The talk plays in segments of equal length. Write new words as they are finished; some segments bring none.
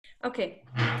Okay.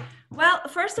 Well,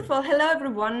 first of all, hello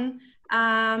everyone.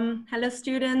 Hello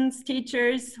students,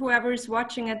 teachers, whoever is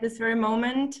watching at this very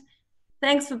moment.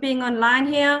 Thanks for being online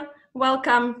here.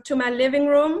 Welcome to my living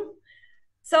room.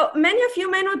 So many of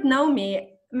you may not know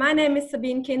me. My name is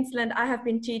Sabine Kienzl and I have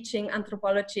been teaching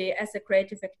anthropology as a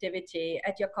creative activity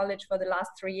at your college for the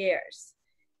last 3 years.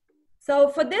 So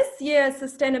for this year's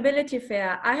sustainability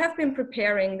fair, I have been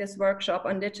preparing this workshop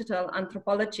on digital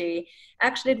anthropology.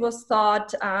 Actually, it was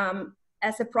thought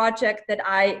as a project that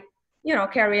I,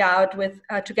 carry out with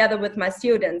together with my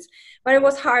students, but it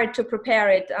was hard to prepare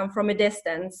it from a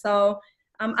distance. So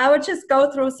I would just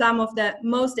go through some of the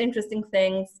most interesting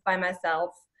things by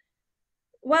myself.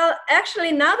 Well,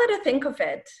 actually, now that I think of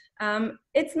it,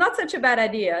 it's not such a bad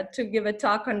idea to give a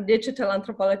talk on digital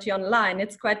anthropology online.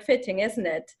 It's quite fitting, isn't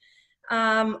it?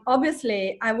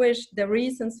 Obviously, I wish the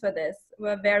reasons for this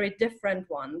were very different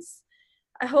ones.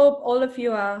 I hope all of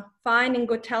you are fine, in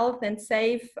good health and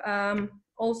safe,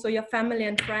 also your family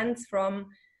and friends from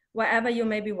wherever you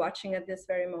may be watching at this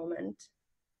very moment.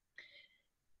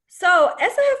 So,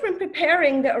 as I have been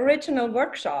preparing the original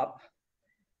workshop,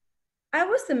 I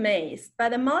was amazed by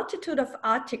the multitude of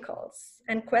articles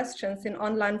and questions in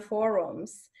online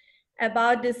forums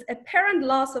about this apparent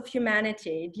loss of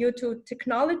humanity due to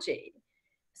technology.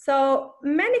 So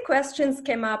many questions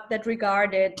came up that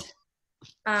regarded,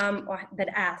 or that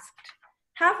asked,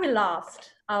 have we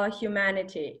lost our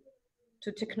humanity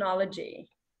to technology,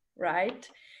 right?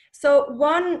 So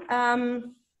one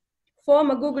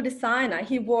former Google designer,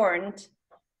 he warned,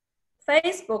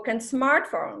 Facebook and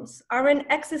smartphones are an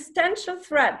existential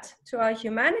threat to our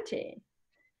humanity.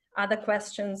 Other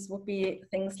questions would be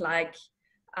things like,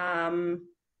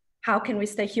 how can we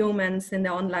stay humans in the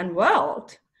online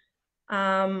world?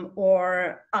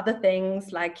 Or other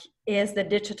things like, is the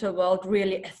digital world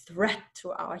really a threat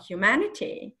to our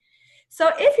humanity?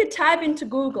 So if you type into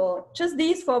Google just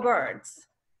these 4 words,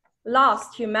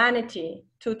 lost humanity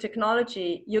to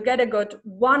technology, you get a good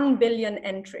 1 billion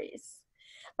entries.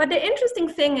 But the interesting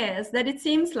thing is that it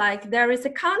seems like there is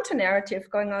a counter narrative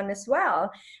going on as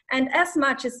well. And as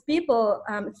much as people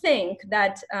think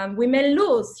that we may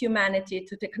lose humanity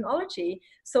to technology,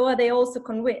 so are they also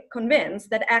convinced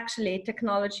that actually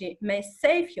technology may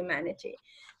save humanity.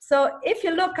 So if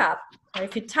you look up, or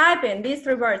if you type in these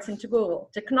 3 words into Google,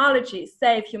 technology,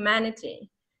 save humanity,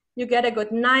 you get a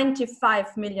good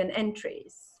 95 million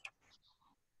entries.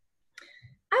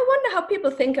 I wonder how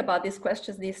people think about these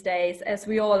questions these days, as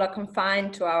we all are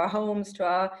confined to our homes, to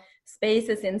our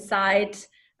spaces inside,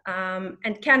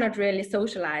 and cannot really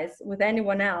socialize with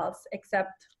anyone else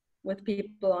except with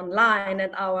people online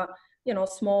and our,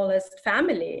 smallest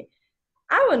family.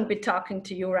 I wouldn't be talking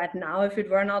to you right now if it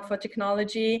were not for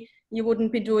technology. You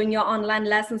wouldn't be doing your online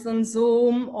lessons on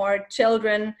Zoom, or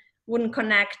children wouldn't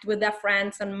connect with their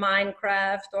friends on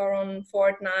Minecraft or on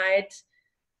Fortnite.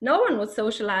 No one would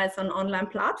socialize on online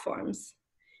platforms.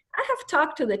 I have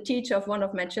talked to the teacher of one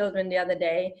of my children the other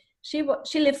day. She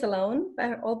lives alone,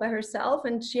 all by herself,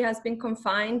 and she has been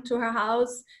confined to her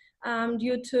house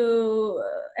due to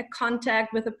a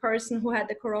contact with a person who had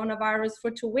the coronavirus for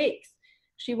 2 weeks.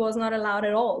 She was not allowed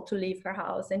at all to leave her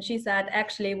house. And she said,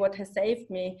 actually, what has saved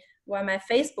me were my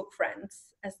Facebook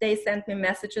friends, as they sent me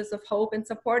messages of hope and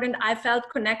support. And I felt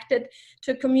connected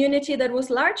to a community that was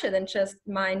larger than just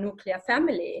my nuclear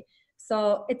family.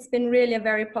 So it's been really a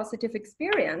very positive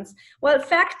experience. Well,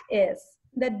 fact is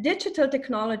that digital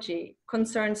technology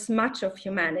concerns much of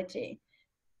humanity,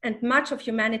 and much of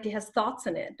humanity has thoughts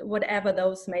in it, whatever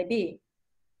those may be.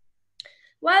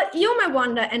 Well, you may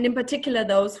wonder, and in particular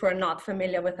those who are not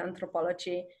familiar with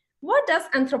anthropology, what does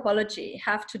anthropology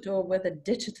have to do with a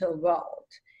digital world?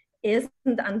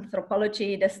 Isn't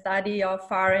anthropology the study of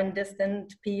far and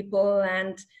distant people,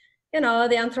 and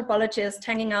the anthropologist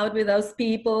hanging out with those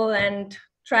people and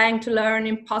trying to learn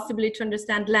impossibly to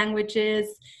understand languages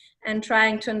and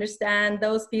trying to understand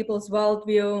those people's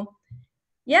worldview?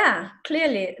 Yeah,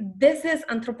 clearly, this is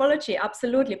anthropology,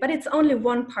 absolutely, but it's only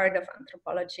one part of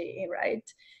anthropology, right?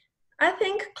 I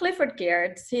think Clifford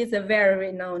Geertz, was a very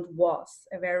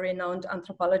renowned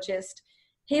anthropologist.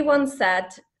 He once said,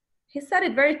 he said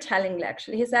it very tellingly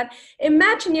actually, he said,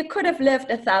 imagine you could have lived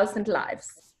 1,000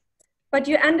 lives, but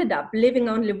you ended up living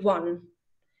only one.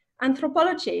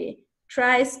 Anthropology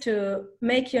tries to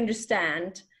make you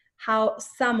understand how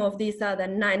some of these other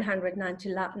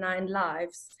 999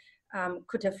 lives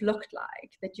could have looked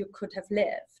like, that you could have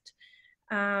lived.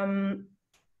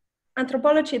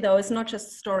 Anthropology, though, is not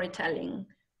just storytelling.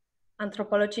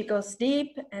 Anthropology goes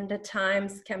deep and at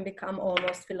times can become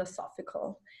almost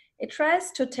philosophical. It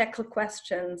tries to tackle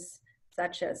questions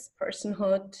such as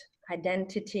personhood,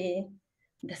 identity,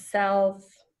 the self,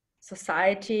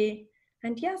 society,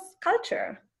 and yes,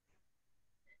 culture.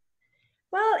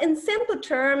 Well, in simple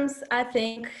terms, I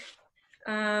think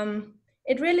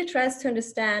it really tries to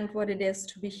understand what it is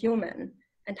to be human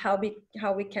and how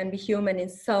we can be human in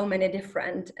so many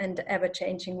different and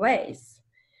ever-changing ways.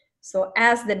 So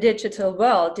as the digital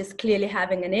world is clearly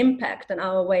having an impact on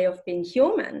our way of being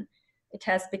human, it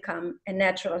has become a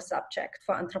natural subject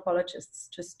for anthropologists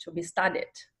to be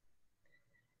studied.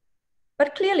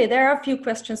 But clearly there are a few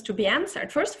questions to be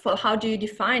answered. First of all, how do you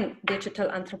define digital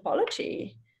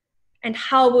anthropology? And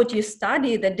how would you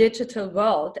study the digital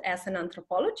world as an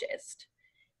anthropologist?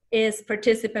 Is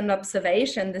participant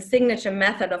observation the signature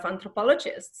method of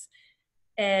anthropologists?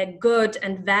 A good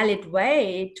and valid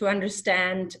way to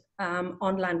understand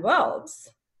online worlds?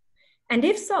 And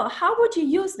if so, how would you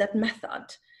use that method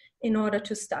in order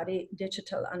to study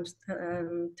digital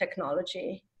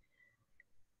technology?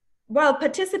 Well,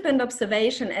 participant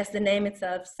observation, as the name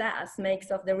itself says, makes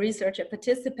of the researcher a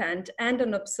participant and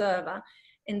an observer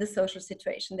in the social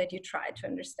situation that you try to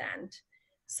understand.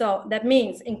 So that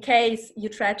means in case you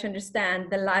try to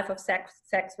understand the life of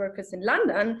sex workers in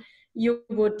London, you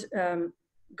would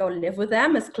go live with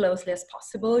them as closely as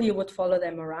possible. You would follow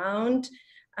them around.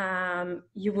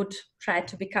 You would try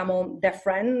to become their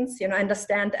friends,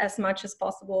 understand as much as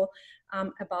possible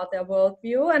about their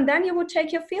worldview. And then you would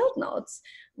take your field notes,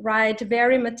 write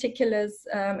very meticulous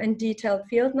and detailed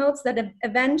field notes that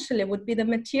eventually would be the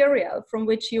material from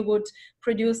which you would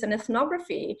produce an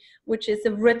ethnography, which is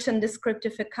a written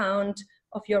descriptive account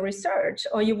of your research,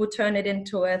 or you would turn it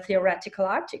into a theoretical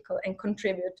article and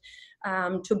contribute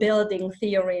to building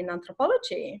theory in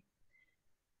anthropology.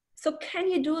 So can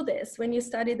you do this when you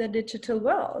study the digital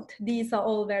world? These are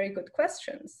all very good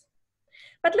questions.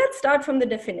 But let's start from the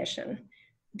definition.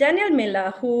 Daniel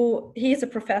Miller, he's a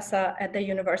professor at the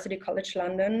University College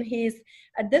London. He's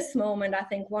at this moment, I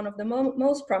think, one of the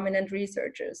most prominent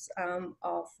researchers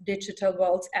of digital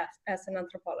worlds as an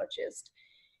anthropologist.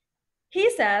 He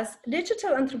says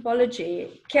digital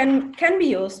anthropology can be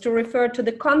used to refer to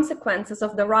the consequences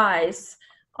of the rise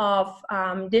of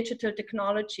digital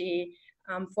technology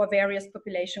for various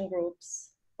population groups,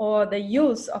 or the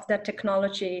use of that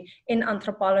technology in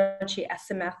anthropology as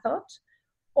a method,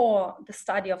 or the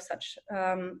study of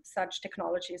such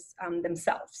technologies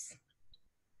themselves.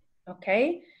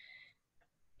 Okay?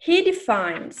 He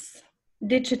defines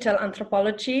digital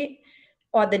anthropology,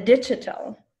 or the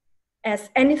digital, as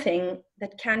anything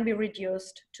that can be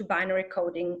reduced to binary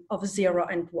coding of 0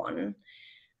 and 1.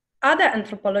 Other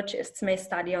anthropologists may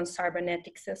study on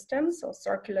cybernetic systems or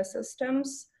circular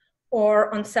systems,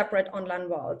 or on separate online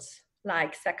worlds,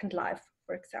 like Second Life,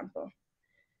 for example.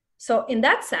 So in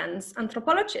that sense,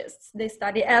 anthropologists, they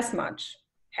study as much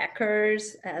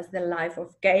hackers as the life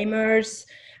of gamers,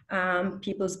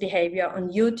 people's behavior on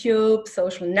YouTube,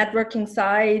 social networking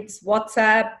sites,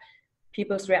 WhatsApp,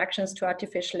 people's reactions to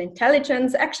artificial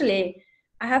intelligence. Actually,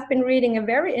 I have been reading a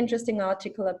very interesting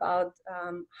article about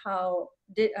how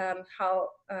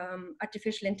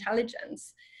artificial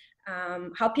intelligence,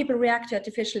 how people react to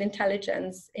artificial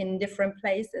intelligence in different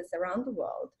places around the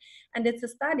world. And it's a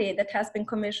study that has been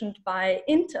commissioned by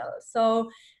Intel.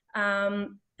 So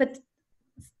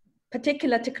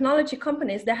particular technology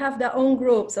companies, they have their own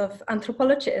groups of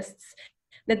anthropologists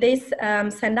that they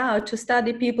send out to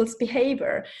study people's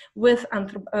behavior with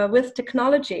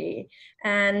technology,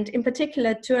 and in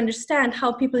particular to understand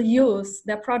how people use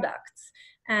their products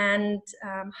and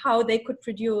how they could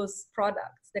produce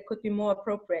products that could be more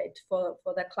appropriate for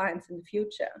their clients in the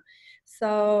future.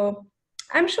 So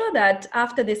I'm sure that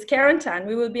after this quarantine,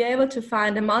 we will be able to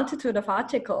find a multitude of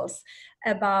articles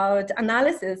about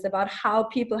analysis about how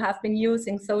people have been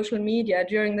using social media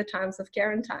during the times of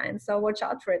quarantine. So watch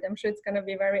out for it. I'm sure it's going to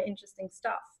be very interesting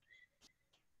stuff.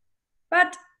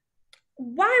 But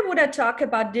why would I talk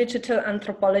about digital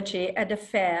anthropology at a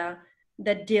fair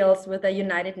that deals with the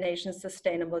United Nations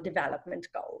Sustainable Development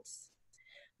Goals?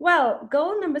 Well,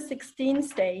 goal number 16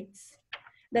 states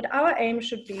that our aim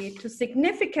should be to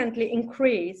significantly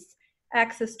increase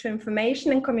access to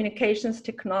information and communications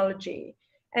technology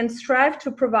and strive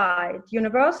to provide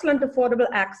universal and affordable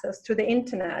access to the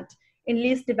internet in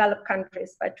least developed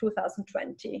countries by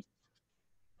 2020.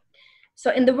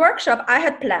 So in the workshop, I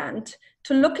had planned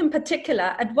to look in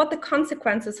particular at what the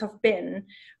consequences have been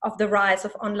of the rise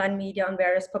of online media on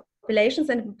various populations.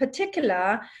 And in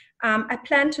particular, I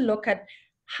plan to look at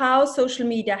how social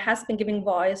media has been giving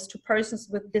voice to persons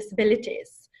with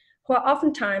disabilities who are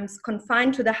oftentimes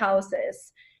confined to their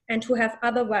houses and who have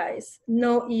otherwise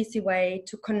no easy way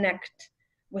to connect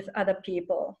with other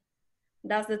people.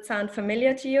 Does that sound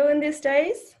familiar to you in these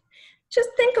days? Just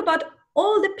think about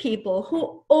all the people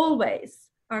who always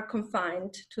are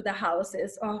confined to the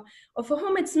houses, or for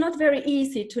whom it's not very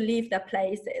easy to leave their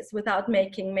places without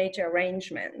making major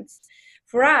arrangements.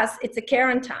 For us, it's a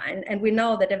quarantine, and we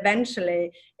know that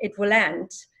eventually it will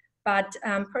end. But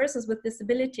persons with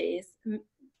disabilities,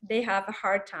 they have a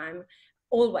hard time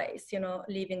always, you know,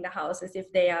 leaving the houses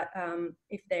if they are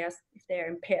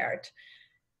impaired.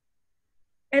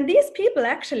 And these people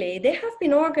actually, they have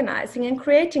been organizing and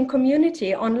creating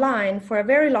community online for a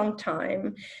very long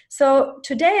time. So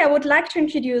today I would like to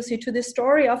introduce you to the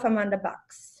story of Amanda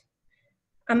Bucks.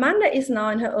 Amanda is now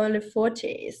in her early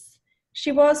 40s.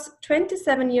 She was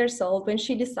 27 years old when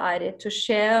she decided to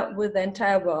share with the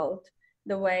entire world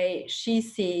the way she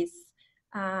sees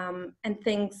and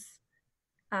thinks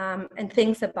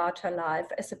about her life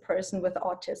as a person with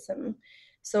autism.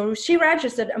 So she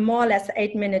registered a more or less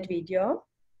 8-minute video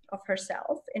of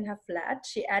herself in her flat.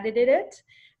 She edited it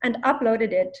and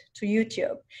uploaded it to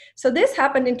YouTube. So this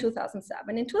happened in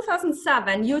 2007. In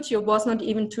 2007, YouTube was not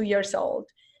even 2 years old,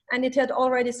 and it had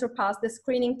already surpassed the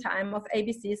screening time of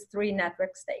ABC's 3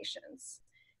 network stations.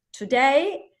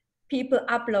 Today, people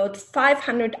upload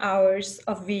 500 hours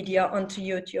of video onto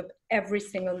YouTube every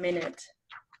single minute.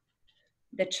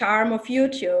 The charm of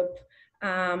YouTube,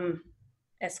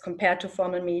 as compared to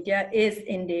formal media, is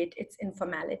indeed its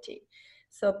informality.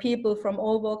 So people from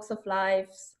all walks of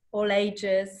life, all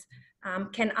ages,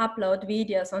 can upload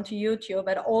videos onto YouTube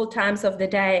at all times of the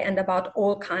day and about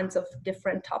all kinds of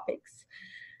different topics.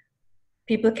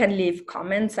 People can leave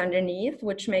comments underneath,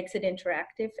 which makes it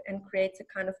interactive and creates a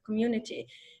kind of community.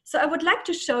 So I would like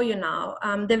to show you now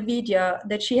the video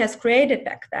that she has created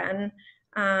back then.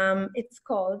 It's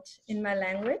called In My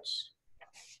Language.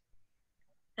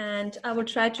 And I will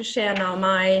try to share now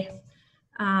my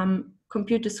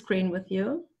computer screen with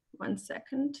you. 1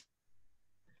 second.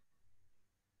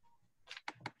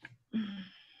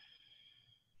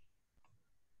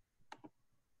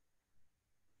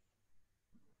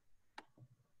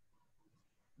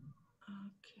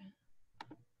 Okay.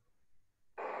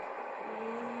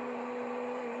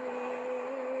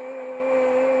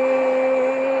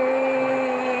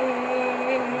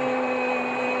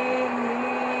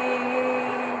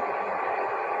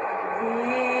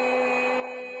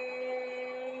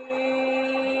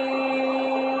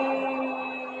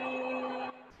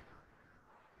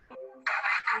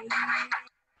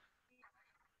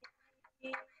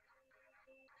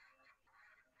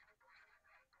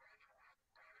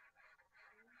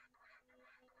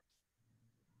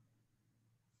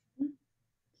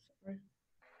 Sorry.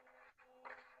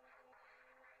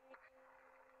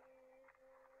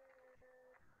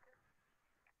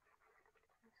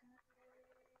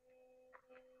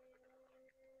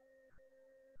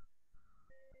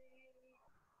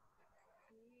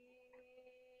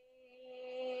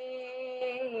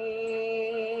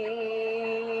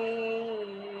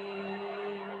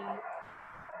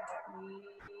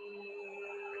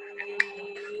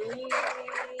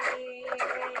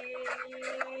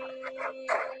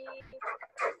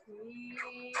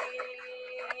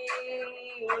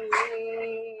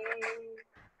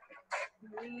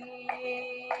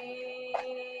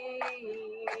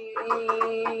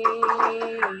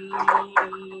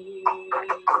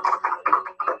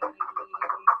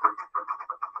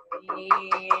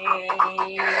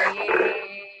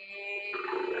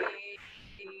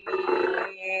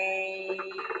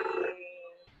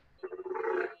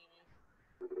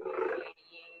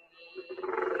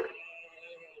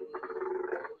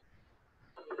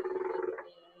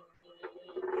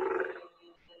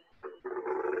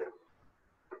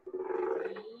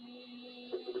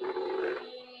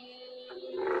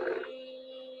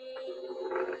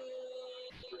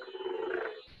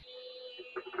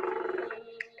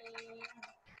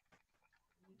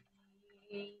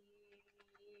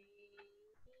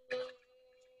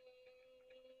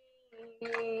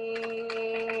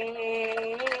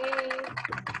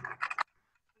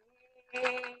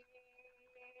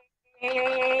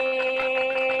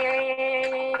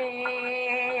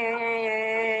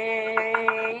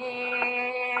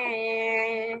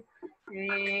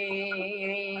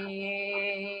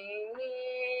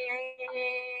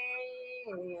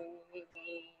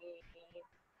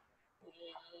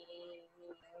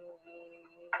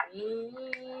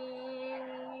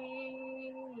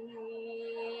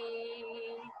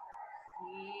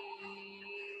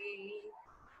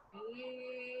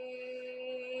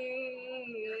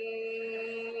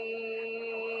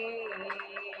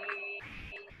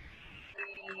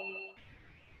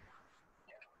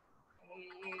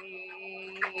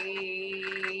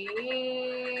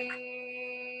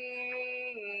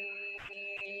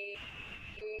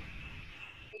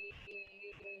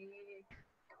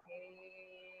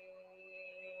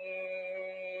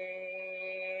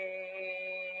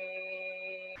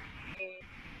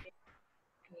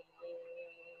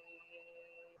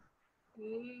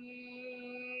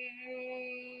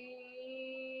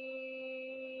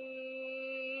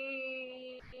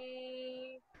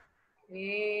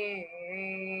 The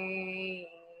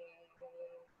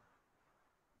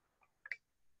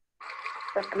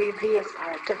previous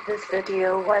part of this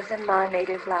video was in my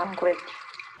native language.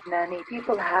 Many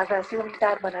people have assumed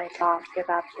that when I talk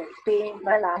about this being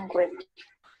my language,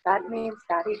 that means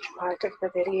that each part of the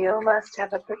video must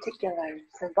have a particular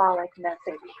symbolic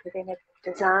message within it,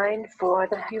 designed for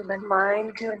the human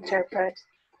mind to interpret.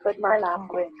 But my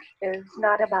language is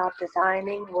not about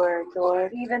designing words or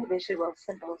even visual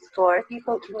symbols for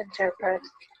people to interpret.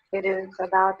 It is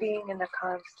about being in a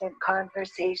constant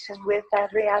conversation with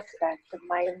every aspect of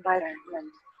my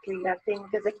environment, reacting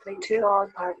physically to all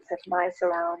parts of my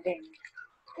surroundings.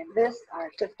 In this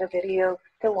part of the video,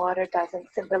 the water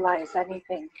doesn't symbolize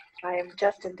anything. I am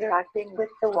just interacting with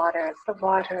the water as the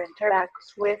water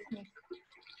interacts with me.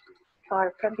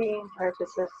 Far from being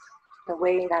purposeless, the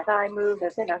way that I move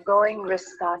is in a going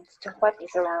response to what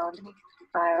is around me.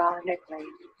 Ironically,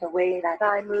 the way that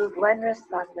I move when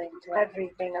responding to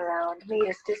everything around me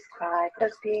is described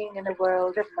as being in a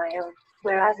world of my own.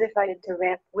 Whereas if I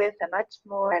interact with a much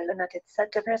more limited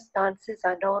set of responses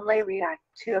and only react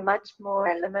to a much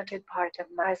more limited part of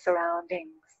my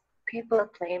surroundings, people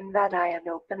claim that I am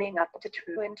opening up to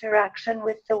true interaction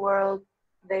with the world.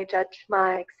 They judge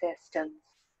my existence,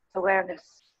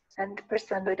 awareness, and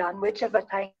personhood on which of a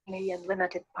tiny and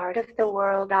limited part of the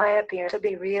world I appear to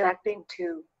be reacting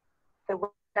to. The way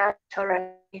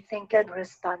naturally think and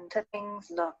respond to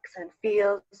things looks and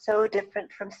feels so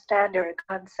different from standard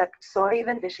concepts or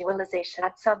even visualization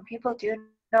that some people do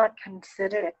not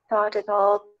consider it thought at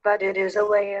all, but it is a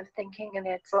way of thinking in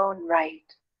its own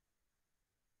right.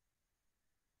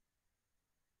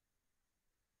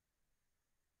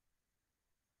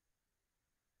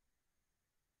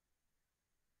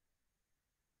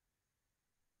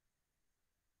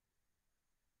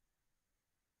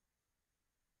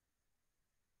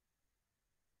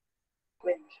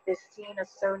 Language is seen as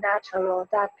so natural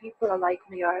that people like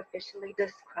me are officially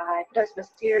described as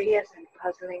mysterious and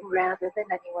puzzling rather than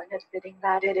anyone admitting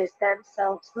that it is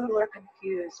themselves who are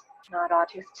confused, not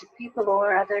autistic people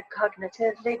or other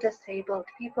cognitively disabled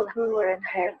people who are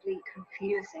inherently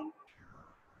confusing.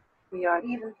 We are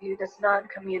even viewed as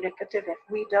non-communicative if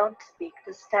we don't speak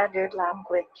the standard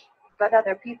language, but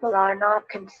other people are not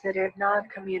considered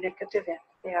non-communicative if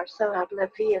they are so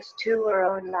oblivious to our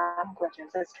own languages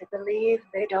as to believe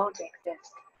they don't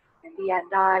exist. In the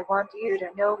end, I want you to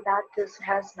know that this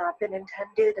has not been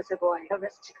intended as a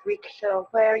voyeuristic freak show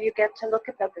where you get to look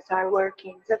at the bizarre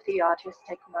workings of the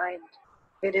autistic mind.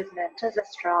 It is meant as a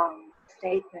strong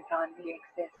statement on the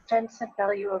existence and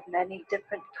value of many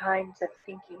different kinds of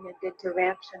thinking and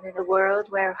interaction in a world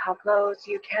where how close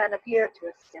you can appear to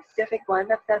a specific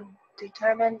one of them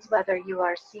determines whether you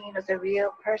are seen as a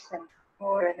real person,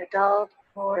 or an adult,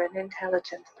 or an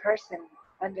intelligent person,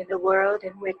 and in a world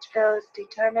in which those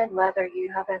determine whether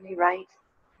you have any rights.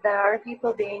 There are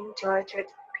people being tortured,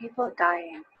 people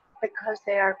dying, because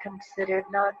they are considered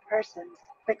non-persons,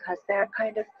 because their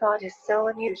kind of thought is so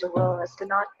unusual as to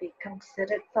not be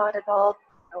considered thought at all.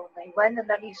 Only when the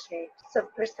many shapes of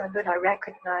personhood are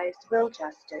recognized will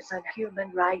justice and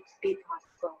human rights be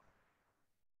possible.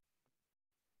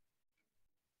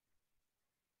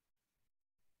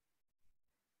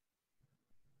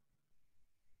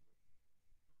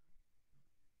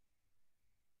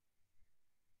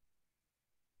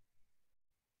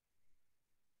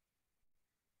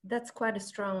 That's quite a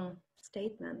strong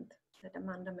statement that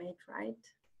Amanda made, right?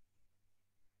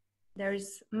 There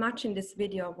is much in this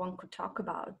video one could talk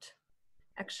about.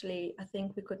 Actually, I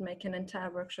think we could make an entire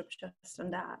workshop just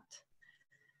on that.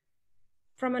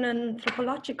 From an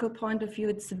anthropological point of view,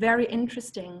 it's very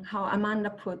interesting how Amanda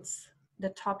puts the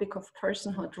topic of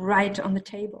personhood right on the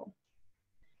table.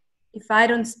 If I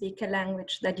don't speak a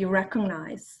language that you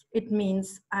recognize, it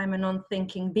means I'm a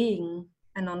non-thinking being,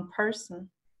 a non-person.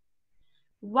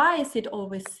 Why is it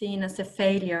always seen as a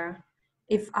failure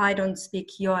if I don't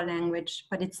speak your language,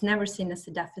 but it's never seen as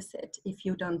a deficit if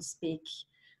you don't speak,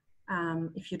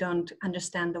 if you don't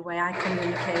understand the way I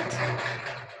communicate?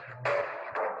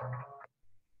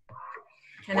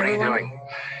 What are you doing?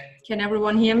 Can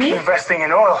everyone hear me? Investing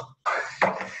in oil.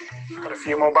 Got a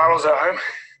few more barrels at home.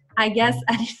 I guess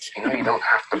I need to. You know, you don't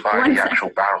have to buy the actual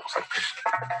barrels. Like, just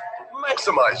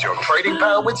maximize your trading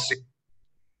power with.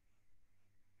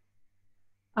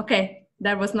 Okay,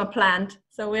 that was not planned.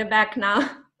 So we're back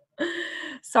now.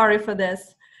 Sorry for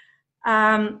this.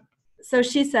 So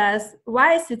she says,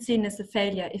 why is it seen as a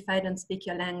failure if I don't speak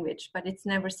your language, but it's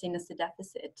never seen as a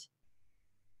deficit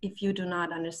if you do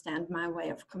not understand my way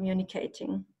of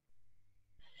communicating?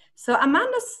 So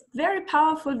Amanda's very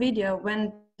powerful video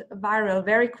went viral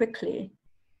very quickly.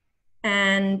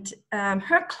 And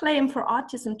her claim for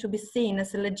autism to be seen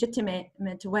as a legitimate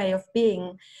way of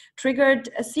being triggered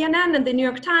CNN and the New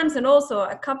York Times and also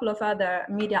a couple of other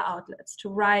media outlets to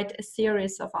write a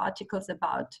series of articles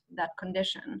about that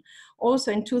condition.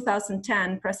 Also in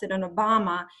 2010, President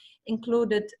Obama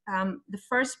included the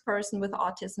first person with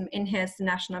autism in his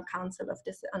National Council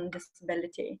on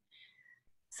Disability.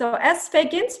 So as Faye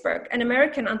Ginsburg, an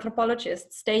American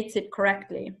anthropologist, states it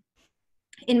correctly,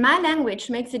 in my language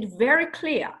makes it very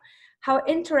clear how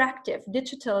interactive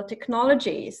digital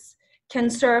technologies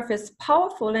can serve as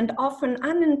powerful and often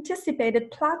unanticipated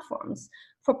platforms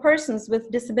for persons with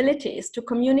disabilities to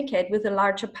communicate with the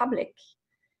larger public.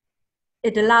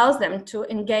 It allows them to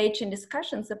engage in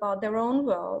discussions about their own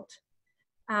world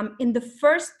in the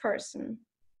first person,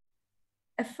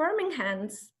 affirming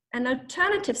hence an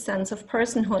alternative sense of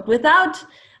personhood without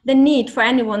the need for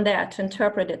anyone there to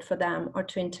interpret it for them or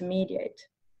to intermediate.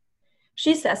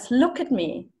 She says, look at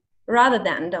me, rather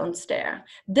than don't stare.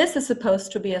 This is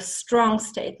supposed to be a strong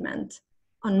statement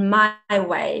on my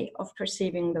way of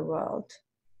perceiving the world.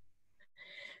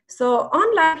 So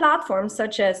online platforms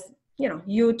such as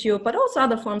YouTube, but also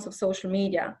other forms of social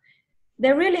media,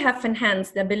 they really have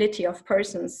enhanced the ability of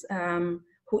persons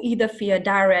who either fear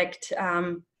direct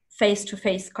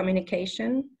face-to-face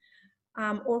communication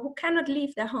or who cannot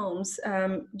leave their homes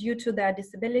due to their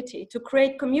disability to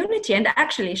create community. And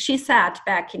actually, she said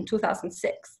back in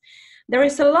 2006, there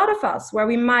is a lot of us where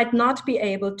we might not be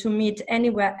able to meet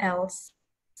anywhere else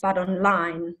but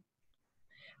online.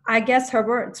 I guess her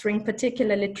words ring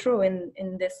particularly true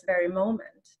in this very moment.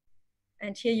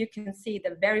 And here you can see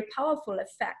the very powerful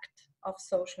effect of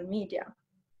social media.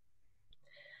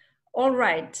 All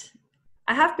right.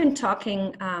 I have been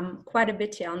talking quite a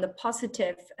bit here on the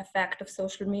positive effect of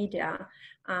social media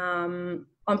on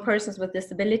persons with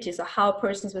disabilities, or how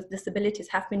persons with disabilities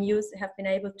have been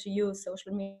able to use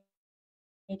social media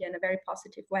in a very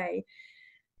positive way.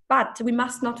 But we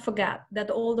must not forget that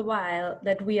all the while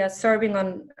that we are serving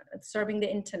the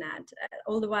internet,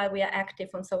 all the while we are active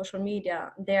on social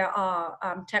media, there are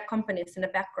tech companies in the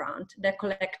background that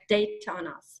collect data on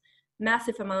us,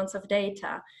 massive amounts of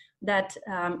data that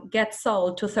get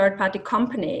sold to third-party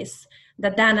companies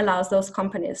that then allows those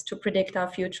companies to predict our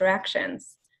future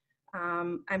actions.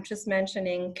 I'm just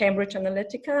mentioning Cambridge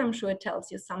Analytica. I'm sure it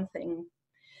tells you something.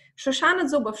 Shoshana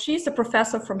Zuboff, she's a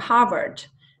professor from Harvard.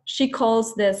 She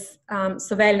calls this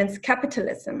surveillance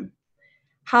capitalism,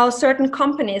 how certain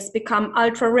companies become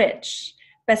ultra-rich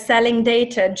by selling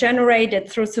data generated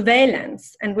through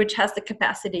surveillance and which has the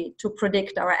capacity to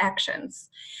predict our actions.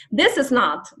 This is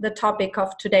not the topic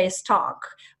of today's talk,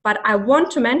 but I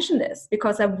want to mention this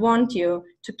because I want you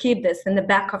to keep this in the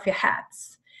back of your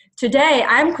heads. Today,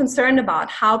 I'm concerned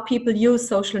about how people use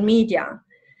social media.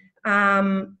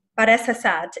 But as I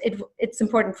said, it's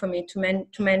important for me to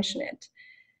mention it.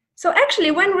 So actually,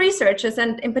 when researchers,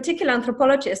 and in particular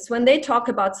anthropologists, when they talk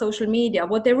about social media,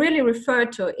 what they really refer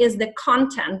to is the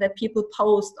content that people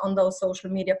post on those social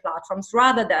media platforms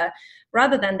rather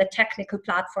than the technical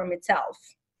platform itself.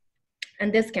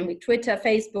 And this can be Twitter,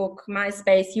 Facebook,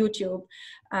 MySpace, YouTube,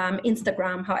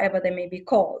 Instagram, however they may be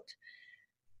called.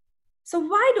 So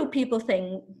why do people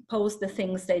post the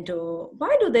things they do?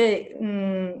 Why do they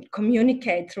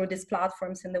communicate through these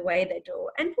platforms in the way they do?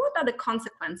 And what are the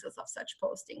consequences of such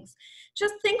postings?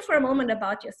 Just think for a moment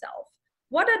about yourself.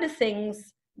 What are the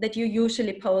things that you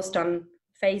usually post on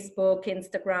Facebook,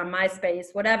 Instagram, MySpace,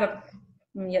 whatever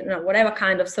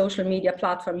kind of social media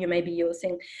platform you may be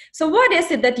using? So what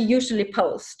is it that you usually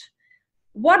post?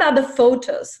 What are the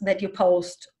photos that you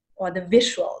post or the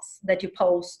visuals that you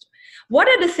post? What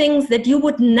are the things that you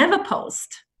would never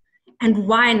post and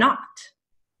why not,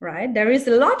 right? There is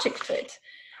a logic to it.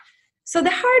 So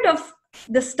the heart of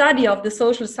the study of the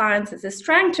social sciences is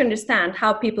trying to understand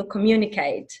how people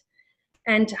communicate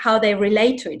and how they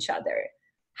relate to each other,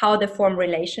 how they form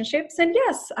relationships, and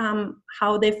yes,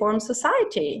 how they form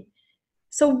society.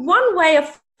 So one way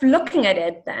of looking at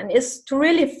it then is to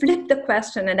really flip the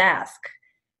question and ask,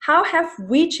 how have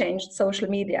we changed social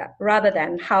media rather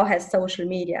than how has social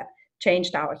media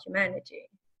changed our humanity?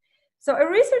 So a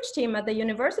research team at the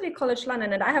University College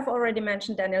London, and I have already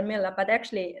mentioned Daniel Miller, but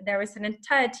actually there is an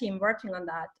entire team working on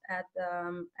that at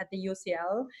the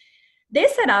UCL. They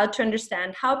set out to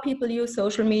understand how people use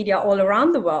social media all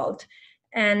around the world.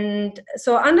 And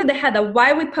so under the header,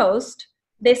 Why We Post,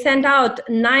 they sent out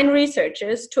 9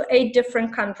 researchers to 8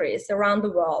 different countries around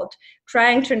the world,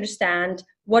 trying to understand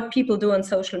what people do on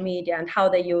social media and how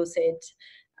they use it.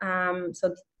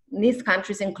 So these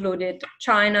countries included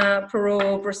China,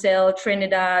 Peru, Brazil,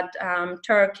 Trinidad,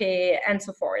 Turkey, and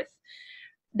so forth.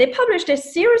 they published a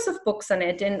series of books on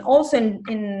it, and also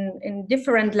in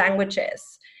different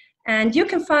languages. And you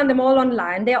can find them all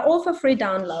online. They are all for free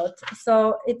download.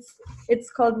 So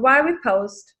it's called Why We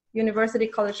Post, University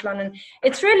College London.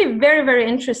 It's really very, very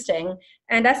interesting.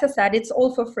 And as I said, it's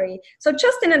all for free. So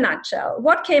just in a nutshell,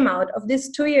 what came out of this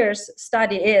 2 years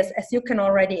study is, as you can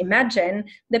already imagine,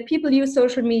 that people use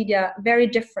social media very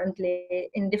differently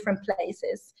in different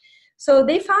places. So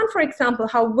they found, for example,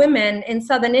 how women in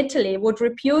southern Italy would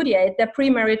repudiate their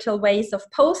premarital ways of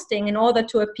posting in order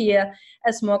to appear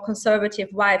as more conservative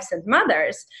wives and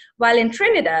mothers, while in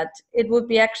Trinidad, it would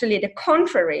be actually the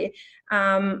contrary.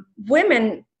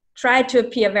 Women try to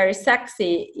appear very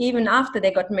sexy even after they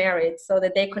got married, so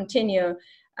that they continue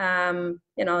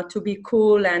to be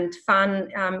cool and fun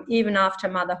even after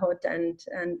motherhood and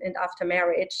after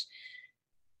marriage.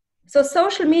 So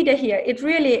social media here, it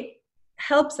really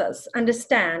helps us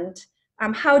understand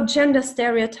how gender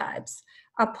stereotypes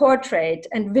are portrayed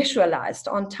and visualized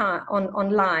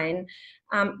online,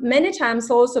 many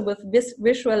times also with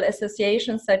visual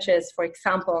associations such as, for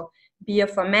example, beer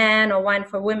for men or wine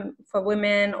for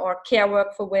women, or care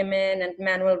work for women and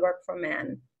manual work for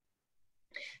men.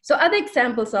 So other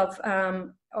examples of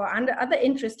other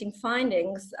interesting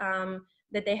findings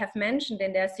that they have mentioned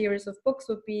in their series of books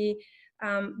would be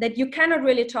that you cannot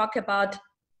really talk about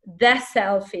the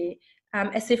selfie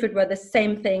as if it were the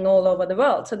same thing all over the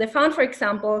world. So they found, for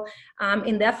example,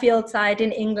 in their field site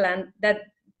in England, that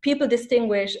people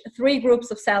distinguish 3 groups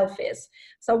of selfies.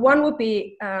 So one would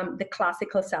be the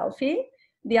classical selfie.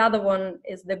 The other one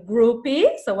is the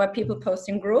groupie, so where people post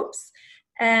in groups.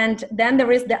 And then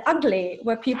there is the ugly,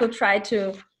 where people try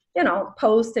to,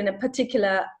 post in a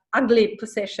particular ugly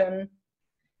position.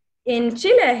 In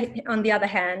Chile, on the other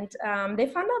hand, they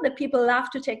found out that people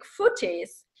love to take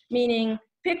footies, meaning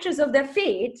pictures of their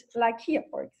feet, like here,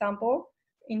 for example,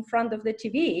 in front of the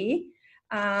TV.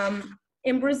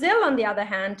 In Brazil, on the other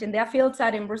hand, in their field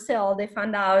site in Brazil, they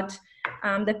found out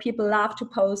that people love to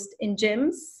post in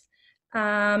gyms,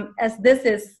 as this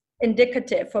is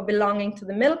indicative for belonging to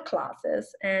the middle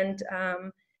classes, and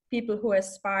people who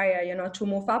aspire, to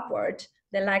move upward,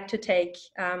 they like to take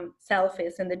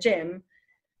selfies in the gym.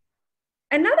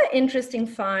 Another interesting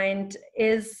find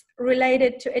is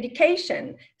related to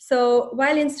education. So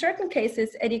while in certain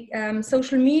cases,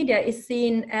 social media is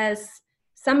seen as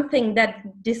something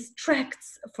that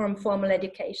distracts from formal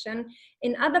education,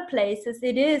 in other places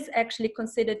it is actually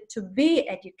considered to be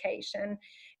education.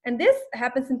 And this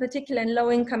happens in particular in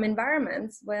low-income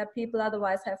environments where people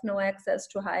otherwise have no access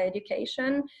to higher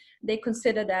education. They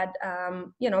consider that,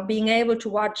 being able to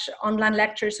watch online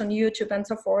lectures on YouTube and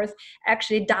so forth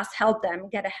actually does help them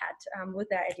get ahead with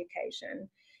their education.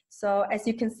 So as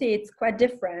you can see, it's quite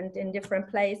different in different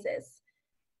places.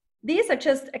 These are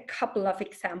just a couple of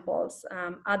examples.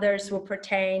 Others will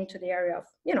pertain to the area of,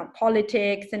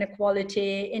 politics,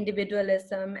 inequality,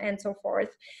 individualism, and so forth.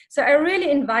 So I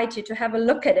really invite you to have a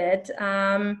look at it.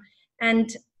 And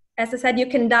as I said, you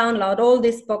can download all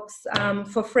these books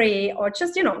for free, or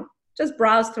just, just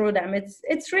browse through them.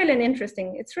 It's really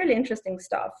interesting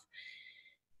stuff.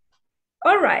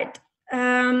 All right.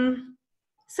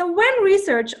 So when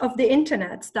research of the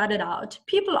internet started out,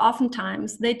 people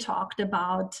oftentimes, they talked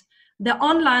about the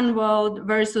online world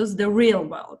versus the real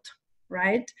world,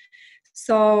 right?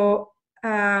 So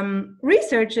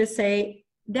researchers say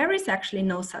there is actually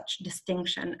no such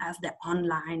distinction as the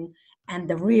online and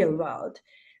the real world.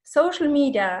 Social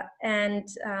media and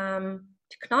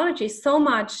technology is so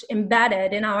much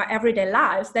embedded in our everyday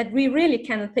lives that we really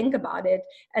cannot think about it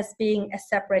as being a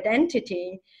separate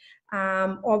entity.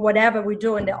 Or whatever we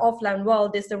do in the offline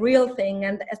world is the real thing,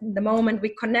 and at the moment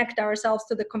we connect ourselves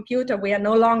to the computer, we are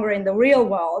no longer in the real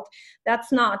world.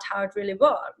 That's not how it really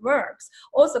works.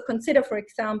 Also consider, for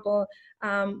example,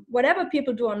 whatever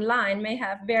people do online may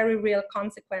have very real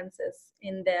consequences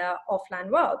in their offline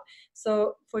world.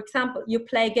 So, for example, you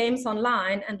play games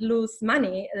online and lose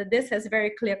money. This has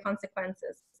very clear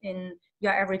consequences in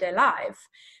your everyday life.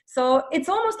 So it's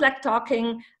almost like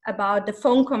talking about the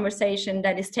phone conversation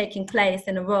that is taking place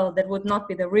in a world that would not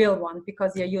be the real one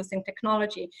because you're using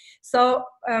technology. So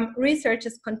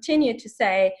researchers continue to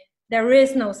say there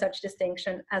is no such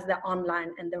distinction as the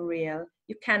online and the real.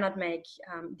 You cannot make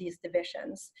these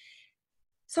divisions.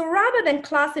 So rather than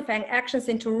classifying actions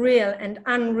into real and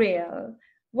unreal,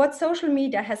 what social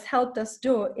media has helped us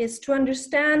do is to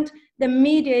understand the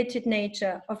mediated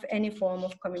nature of any form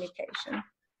of communication.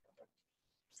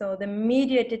 So the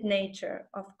mediated nature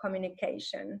of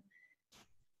communication.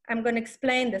 I'm going to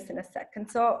explain this in a second.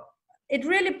 So this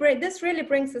really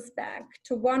brings us back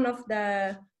to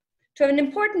to an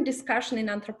important discussion in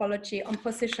anthropology on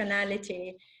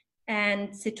positionality and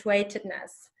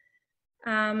situatedness.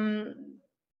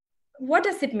 What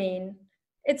does it mean?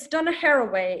 It's Donna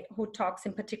Haraway who talks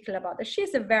in particular about this.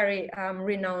 She's a very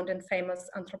renowned and famous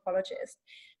anthropologist.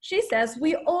 She says,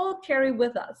 we all carry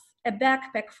with us a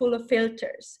backpack full of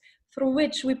filters through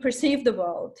which we perceive the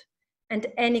world and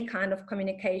any kind of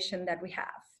communication that we have.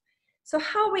 So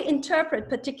how we interpret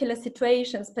particular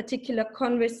situations, particular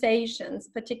conversations,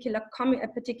 a particular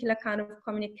kind of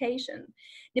communication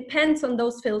depends on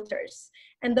those filters.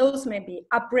 And those may be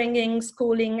upbringing,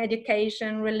 schooling,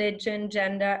 education, religion,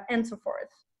 gender, and so forth.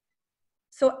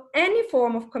 So any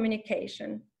form of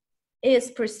communication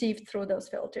is perceived through those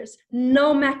filters,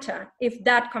 no matter if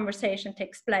that conversation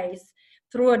takes place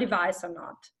through a device or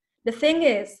not. The thing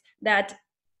is that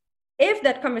if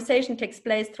that conversation takes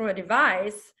place through a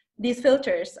device, these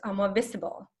filters are more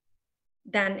visible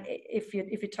than if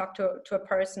you talk to a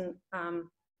person,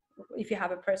 if you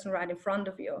have a person right in front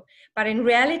of you. But in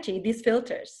reality, these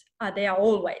filters are there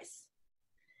always.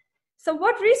 So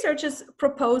what researchers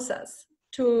propose us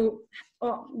to,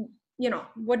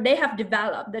 what they have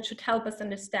developed that should help us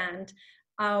understand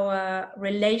our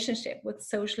relationship with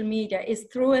social media is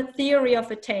through a theory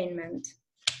of attainment.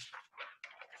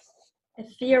 A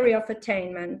theory of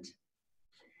attainment.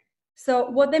 So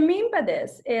what they mean by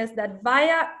this is that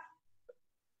via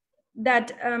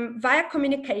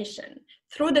communication,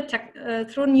 through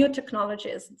new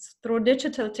technologies, through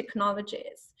digital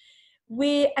technologies,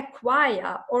 we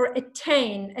acquire or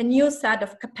attain a new set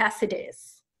of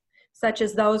capacities, such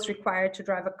as those required to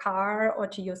drive a car or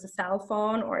to use a cell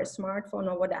phone or a smartphone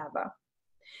or whatever.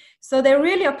 So they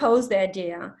really oppose the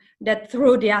idea that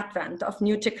through the advent of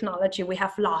new technology, we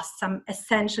have lost some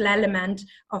essential element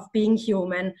of being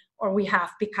human, or we have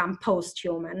become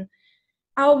post-human.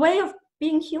 Our way of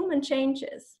being human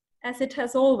changes, as it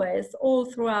has always, all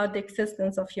throughout the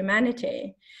existence of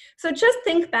humanity. So just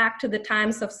think back to the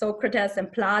times of Socrates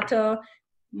and Plato,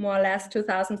 more or less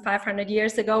 2,500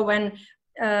 years ago, when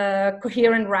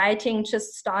coherent writing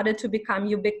just started to become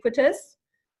ubiquitous.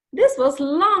 This was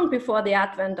long before the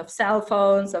advent of cell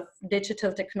phones, of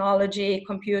digital technology,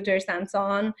 computers, and so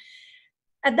on.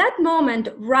 At that moment,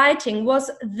 writing was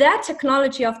the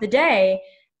technology of the day,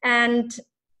 and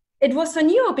it was so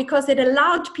new because it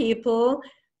allowed people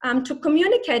to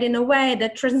communicate in a way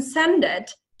that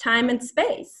transcended time and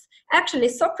space. Actually,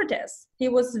 Socrates, he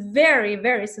was very,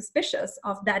 very suspicious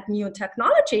of that new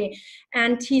technology,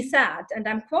 and he said, and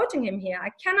I'm quoting him here,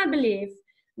 "I cannot believe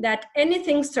that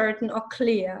anything certain or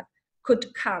clear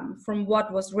could come from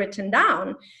what was written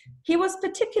down." He was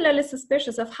particularly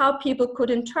suspicious of how people could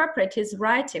interpret his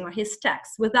writing or his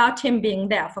text without him being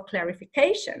there for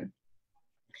clarification.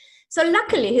 So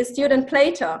luckily, his student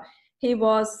Plato, he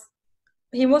was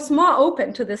more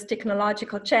open to this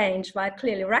technological change while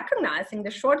clearly recognizing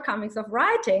the shortcomings of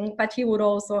writing, but he would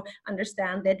also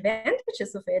understand the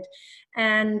advantages of it.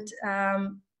 And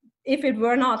if it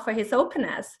were not for his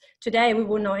openness, today we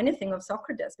wouldn't know anything of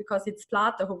Socrates, because it's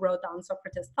Plato who wrote down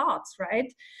Socrates' thoughts,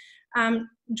 right?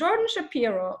 Jordan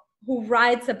Shapiro, who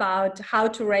writes about how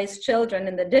to raise children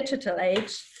in the digital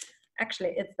age,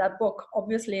 actually it's that book,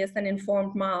 obviously, as an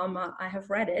informed mom, I have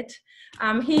read it.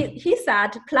 He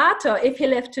said, Plato, if he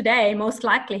lived today, most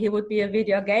likely he would be a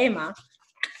video gamer,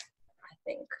 I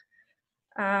think.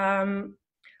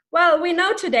 Well, we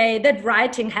know today that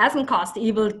writing hasn't caused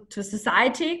evil to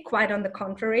society. Quite on the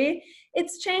contrary,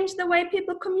 it's changed the way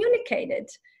people communicated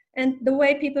and the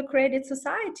way people created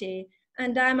society.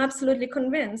 And I'm absolutely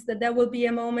convinced that there will be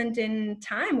a moment in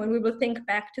time when we will think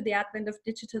back to the advent of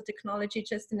digital technology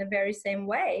just in the very same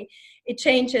way. It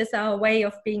changes our way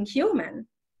of being human.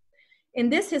 In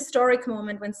this historic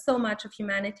moment when so much of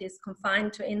humanity is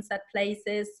confined to inside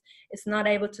places, is not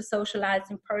able to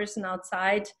socialize in person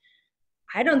outside,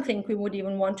 I don't think we would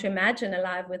even want to imagine a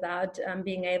life without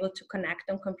being able to connect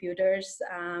on computers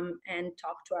and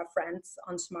talk to our friends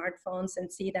on smartphones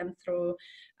and see them through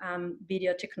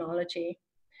video technology.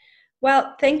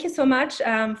 Well, thank you so much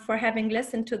for having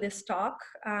listened to this talk.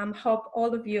 Hope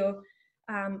all of you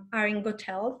are in good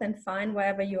health and fine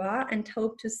wherever you are, and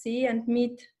hope to see and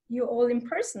meet you all in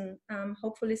person,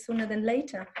 hopefully sooner than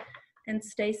later, and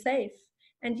stay safe.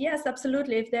 And yes,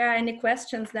 absolutely. If there are any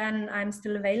questions, then I'm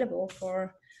still available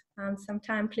for some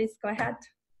time. Please go ahead.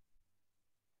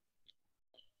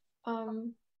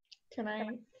 Can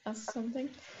I ask something?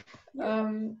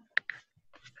 Can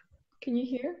you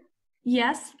hear?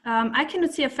 Yes, I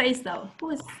cannot see a face though.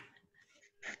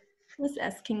 Who's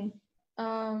asking?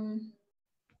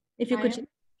 If you could.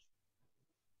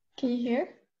 Can you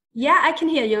hear? Yeah, I can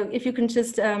hear you. If you can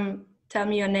just tell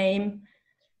me your name.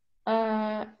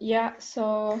 Yeah,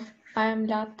 so I'm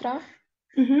Latra.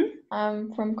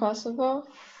 I'm from Kosovo.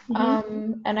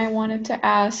 And I wanted to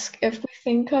ask if we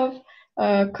think of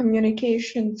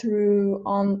communication through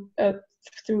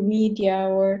media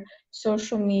or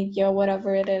social media,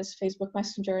 whatever it is, Facebook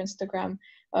Messenger, Instagram,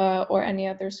 or any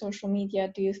other social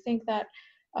media, do you think that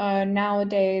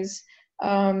nowadays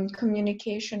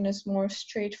communication is more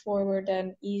straightforward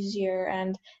and easier,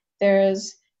 and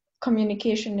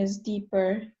communication is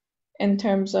deeper in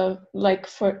terms of, like,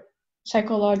 for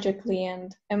psychologically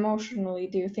and emotionally?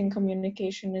 Do you think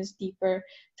communication is deeper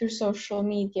through social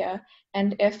media?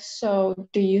 And if so,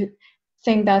 do you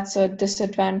think that's a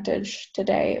disadvantage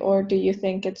today, or do you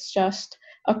think it's just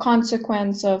a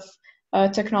consequence of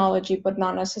technology, but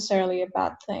not necessarily a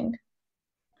bad thing?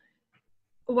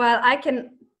 Well, I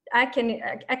can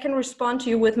respond to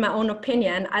you with my own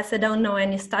opinion, as I don't know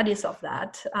any studies of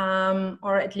that,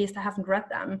 or at least I haven't read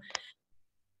them.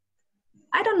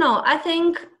 I don't know. I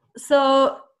think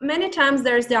so. Many times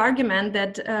there's the argument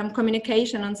that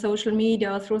communication on social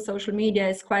media or through social media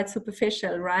is quite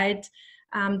superficial, right?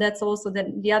 That's also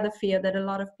the other fear that a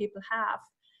lot of people have.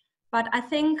 But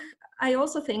I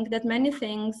also think that many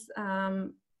things,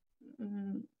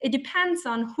 it depends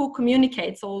on who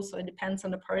communicates also. It depends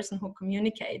on the person who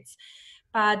communicates.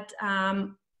 But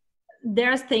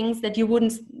there's things that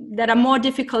are more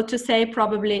difficult to say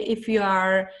probably if you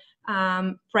are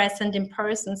present in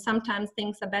person. Sometimes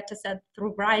things are better said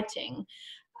through writing.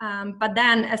 But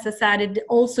then, as I said, it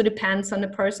also depends on the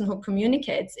person who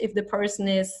communicates. If the person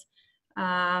is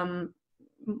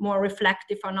more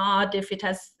reflective or not, if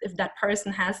that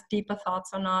person has deeper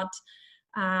thoughts or not.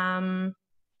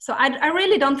 So I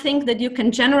really don't think that you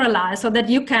can generalize, or that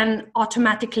you can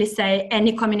automatically say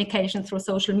any communication through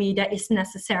social media is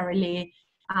necessarily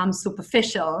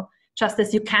superficial, just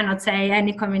as you cannot say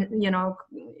any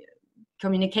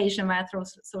communication via through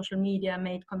social media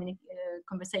made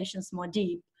conversations more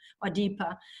deep or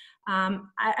deeper.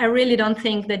 I really don't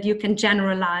think that you can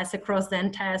generalize across the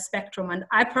entire spectrum. And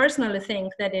I personally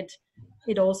think that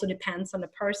it also depends on the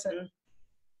person.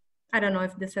 I don't know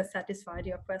if this has satisfied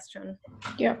your question.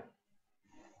 Yeah.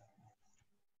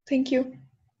 Thank you.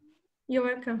 You're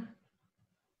welcome.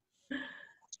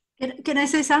 Can I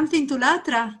say something to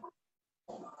Latra?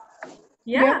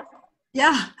 Yeah.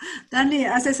 Yeah, Danny,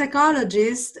 as a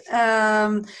psychologist,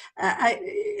 and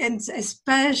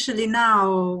especially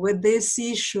now with this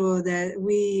issue that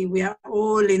we are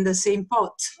all in the same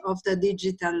pot of the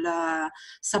digital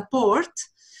support,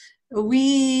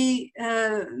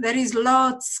 there is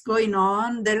lots going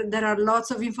on. There are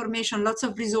lots of information, lots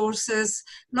of resources,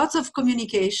 lots of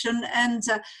communication, and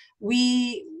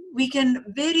we can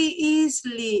very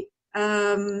easily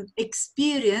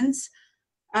experience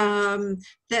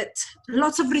that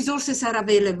lots of resources are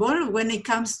available when it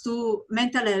comes to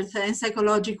mental health and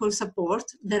psychological support.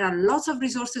 There are lots of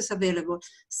resources available.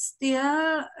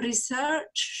 Still,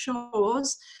 research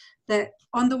shows that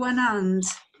on the one hand,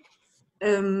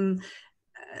 the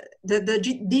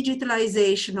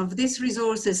digitalization of these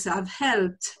resources have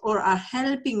helped or are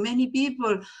helping many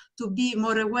people to be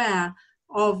more aware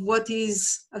of what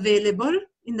is available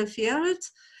in the field.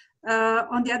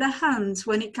 On the other hand,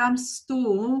 when it comes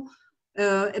to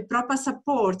a proper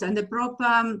support and the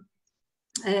proper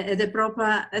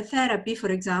therapy, for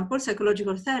example,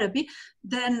 psychological therapy,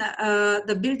 then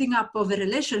the building up of a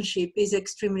relationship is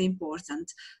extremely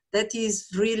important. That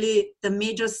is really the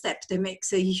major step that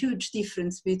makes a huge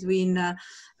difference between.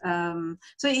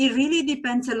 So it really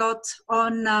depends a lot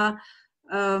on.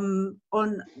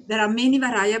 There are many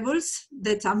variables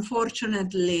that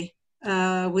unfortunately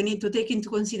we need to take into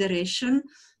consideration.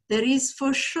 There is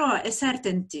for sure a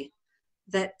certainty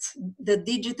that the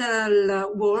digital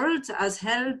world has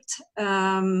helped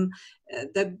the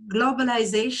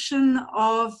globalization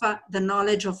of the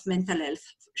knowledge of mental health,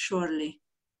 surely.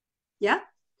 Yeah?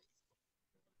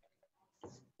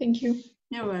 Thank you.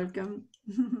 You're welcome.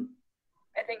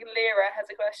 I think Lyra has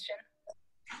a question.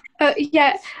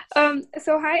 Yeah.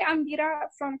 So hi, I'm Gira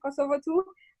from Kosovo too.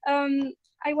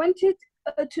 I wanted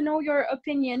to know your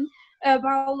opinion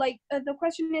about, like, the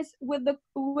question is, will the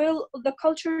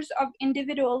cultures of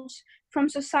individuals from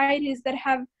societies that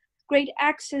have great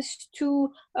access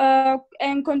to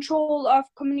and control of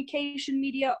communication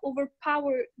media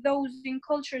overpower those in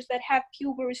cultures that have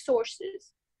fewer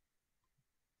resources?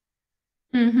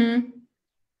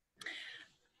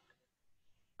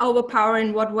 Overpower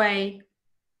in what way?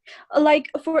 Like,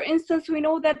 for instance, we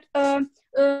know that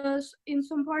in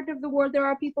some part of the world there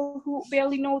are people who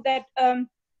barely know that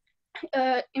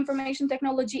information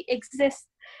technology exists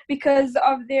because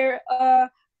of their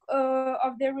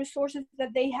of their resources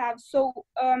that they have. So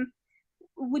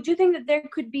would you think that there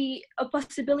could be a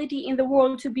possibility in the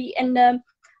world to be an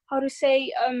how to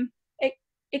say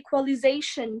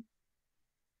equalization?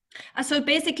 So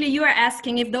basically you are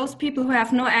asking if those people who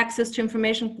have no access to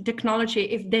information technology,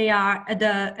 if they are at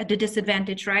the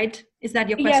disadvantage, right? Is that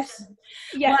your question? Yes.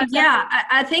 Yeah, well, exactly. yeah,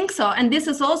 I think so. And this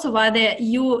is also why the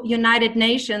United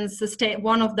Nations,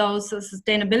 one of those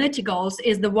sustainability goals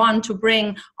is the one to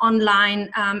bring online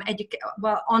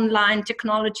online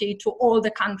technology to all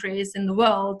the countries in the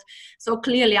world. So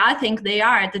clearly I think they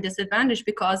are at the disadvantage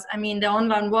because, I mean, the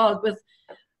online world with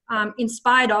in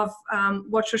spite of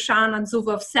what Shoshana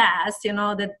Zuboff says, you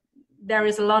know, that there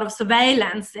is a lot of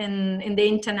surveillance in the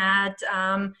internet,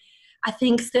 I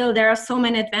think still there are so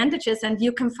many advantages, and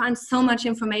you can find so much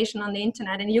information on the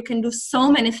internet, and you can do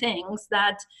so many things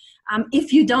that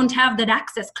if you don't have that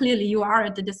access, clearly you are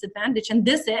at the disadvantage. And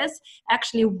this is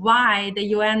actually why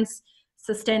the UN's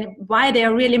why they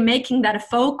are really making that a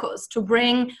focus, to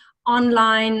bring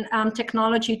online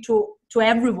technology to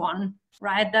everyone,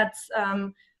 right? That's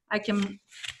I can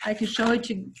show it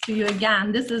to you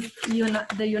again. This is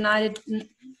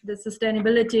the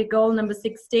sustainability goal number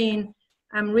 16.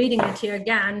 I'm reading it here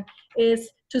again, is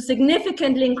to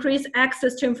significantly increase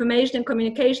access to information and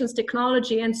communications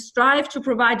technology and strive to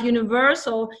provide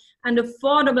universal and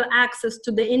affordable access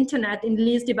to the internet in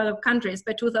least developed countries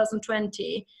by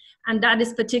 2020. And that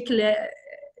is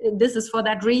this is for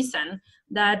that reason,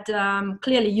 that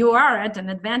clearly you are at an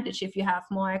advantage if you have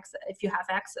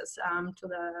access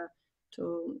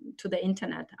to the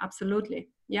internet. Absolutely,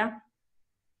 yeah.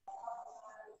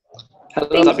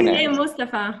 Hello, Sabine. Hey,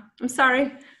 Mustafa. I'm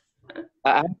sorry.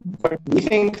 Do you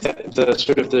think that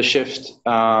the shift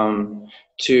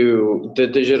to the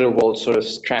digital world sort of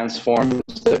transforms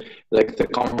the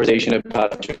conversation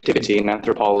about objectivity in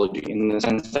anthropology, in the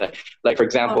sense that, like, for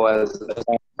example, as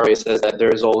Ari says, that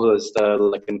there is always a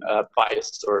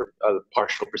bias or a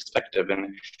partial perspective,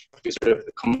 and we sort of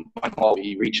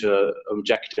we reach a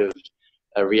objective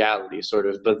reality, sort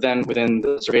of. But then within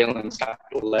the surveillance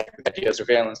capital, like the idea of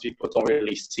surveillance, people don't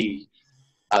really see.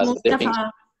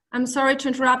 Mustafa, I'm sorry to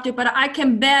interrupt you, but I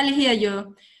can barely hear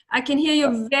you. I can hear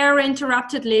you very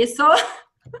interruptedly. So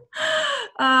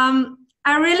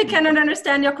I really cannot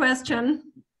understand your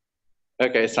question.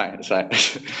 Okay, it's fine.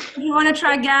 If you want to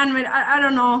try again, I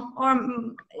don't know,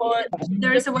 or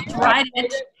there is a way to write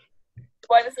it.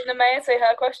 Why doesn't the mayor say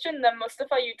her question? Then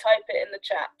Mustafa, you type it in the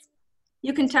chat.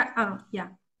 You can type. Oh, yeah.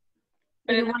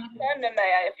 But in the meantime, then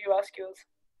Maya, if you ask yours.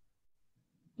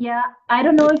 Yeah, I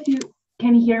don't know if you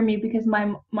can hear me because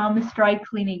my mom is dry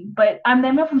cleaning, but I'm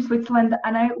Nema from Switzerland,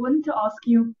 and I wanted to ask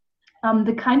you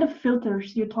the kind of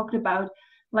filters you talked about,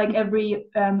 like every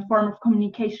form of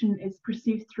communication is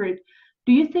perceived through it.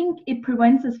 Do you think it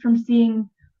prevents us from seeing,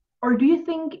 or do you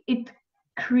think it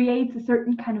creates a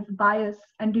certain kind of bias?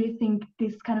 And do you think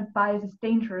this kind of bias is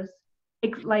dangerous?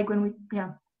 Like when we,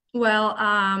 yeah. Well,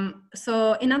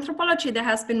 so in anthropology, there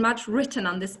has been much written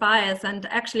on this bias, and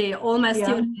actually all my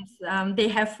students, they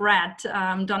have read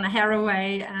Donna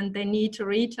Haraway, and they need to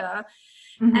read her.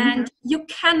 Mm-hmm. And you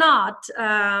cannot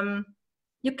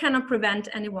prevent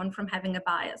anyone from having a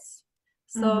bias.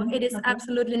 So it is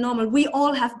absolutely normal. We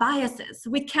all have biases.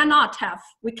 We cannot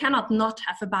not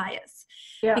have a bias,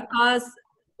 because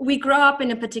we grow up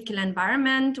in a particular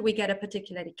environment, we get a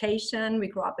particular education, we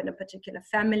grow up in a particular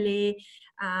family,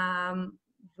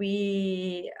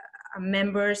 we are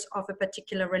members of a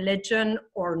particular religion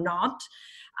or not.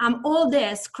 All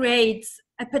this creates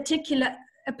a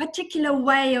particular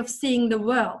way of seeing the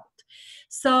world.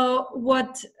 So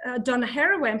what Donna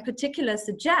Haraway in particular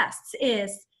suggests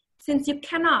is, since you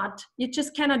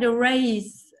just cannot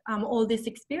erase all these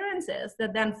experiences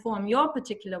that then form your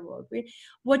particular world,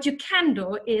 what you can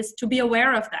do is to be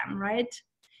aware of them, right?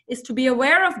 Is to be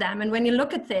aware of them. And when you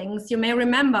look at things, you may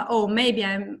remember, oh, maybe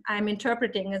I'm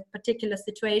interpreting a particular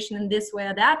situation in this way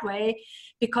or that way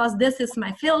because this is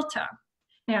my filter.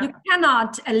 Yeah. You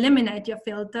cannot eliminate your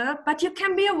filter, but you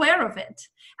can be aware of it.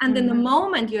 And in the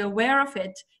moment you're aware of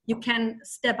it, you can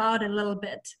step out a little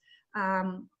bit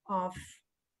of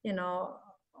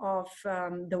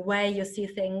the way you see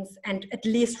things, and at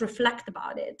least reflect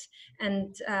about it,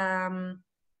 and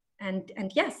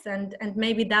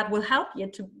maybe that will help you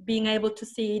to being able to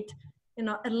see it,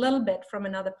 a little bit from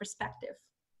another perspective.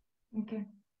 Okay,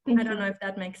 I don't know if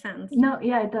that makes sense. No,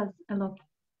 yeah, it does a lot.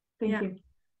 Thank you.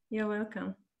 You're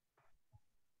welcome.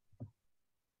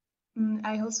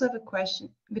 I also have a question.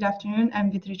 Good afternoon. I'm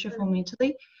Beatrice from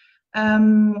Italy.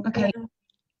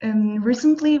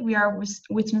 Recently we are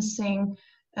witnessing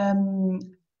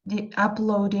the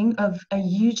uploading of a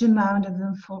huge amount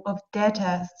of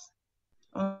data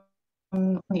on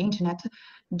the internet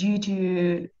due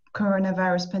to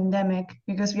coronavirus pandemic,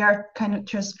 because we are kind of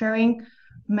transferring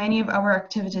many of our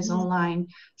activities online.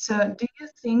 So do you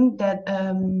think that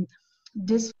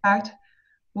this fact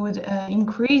would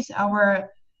increase our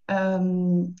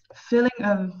feeling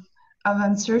of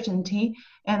uncertainty,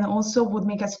 and also would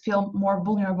make us feel more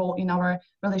vulnerable in our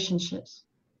relationships?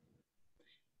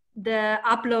 The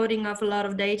uploading of a lot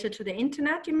of data to the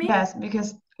internet, you mean? Yes,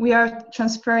 because we are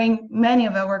transferring many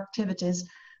of our activities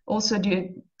also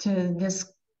due to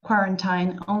this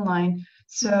quarantine online.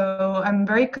 So I'm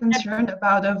very concerned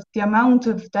about the amount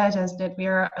of data that we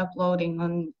are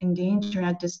uploading in the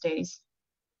internet these days.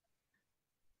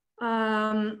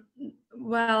 Well,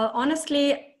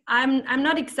 honestly, I'm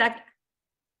not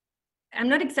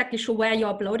exactly sure where you're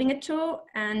uploading it to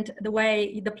and the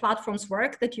way the platforms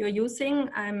work that you're using.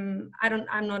 I'm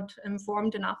not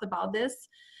informed enough about this,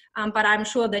 but I'm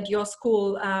sure that your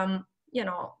school, you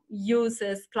know,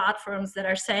 uses platforms that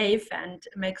are safe and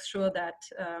makes sure that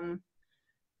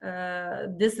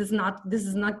this is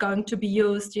not going to be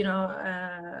used, you know,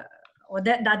 or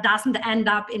that doesn't end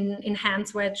up in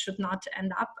hands where it should not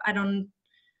end up. I don't.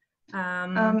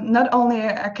 Not only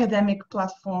an academic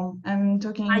platform. I'm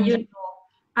talking.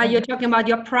 Are you talking about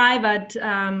your private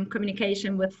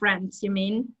communication with friends, you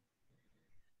mean?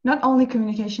 Not only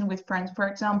communication with friends. For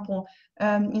example,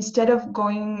 instead of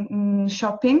going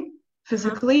shopping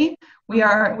physically, we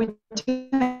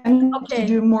tend to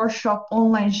do more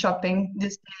online shopping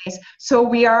these days. So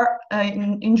we are,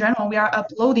 in general, we are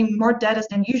uploading more data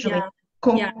than usually.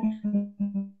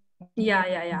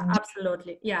 Yeah,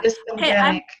 absolutely. Yeah. This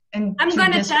pandemic and I'm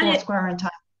going to tell you. Quarantine.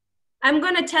 I'm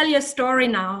going to tell you a story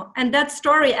now, and that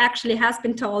story actually has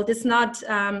been told. It's not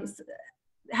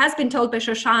has been told by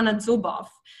Shoshana Zuboff.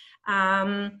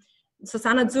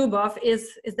 Shoshana Zuboff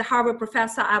is the Harvard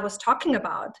professor I was talking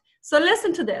about. So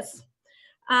listen to this.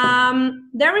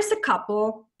 There is a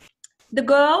couple. The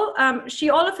girl,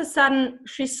 she all of a sudden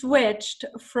she switched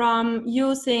from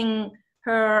using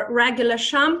her regular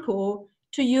shampoo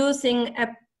to using a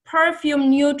perfume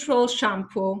neutral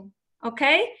shampoo.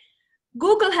 Okay.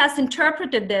 Google has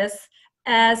interpreted this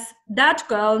as that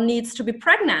girl needs to be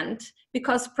pregnant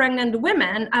because pregnant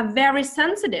women are very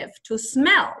sensitive to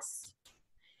smells.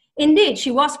 Indeed,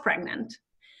 she was pregnant.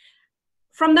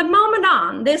 From the moment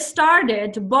on, they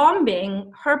started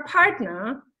bombing her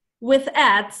partner with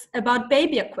ads about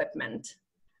baby equipment,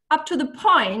 up to the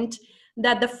point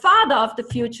that the father of the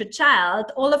future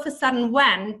child all of a sudden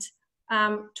went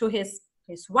to his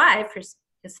wife,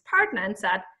 his partner, and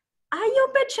said, "Are you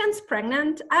by chance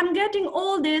pregnant? I'm getting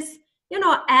all these, you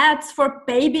know, ads for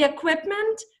baby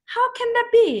equipment. How can that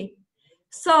be?"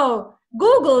 So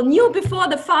Google knew before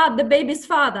the baby's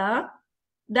father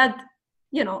that,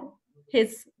 you know,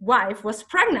 his wife was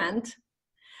pregnant.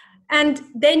 And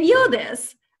they knew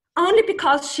this only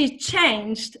because she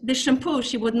changed the shampoo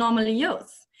she would normally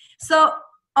use. So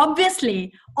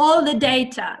obviously, all the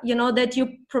data, you know, that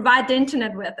you provide the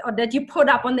internet with or that you put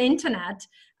up on the internet,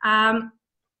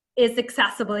 is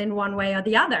accessible in one way or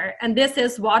the other. And this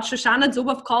is what Shoshana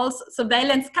Zuboff calls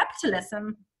surveillance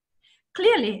capitalism.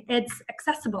 Clearly, it's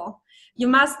accessible. You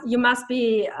must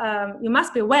be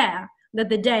aware that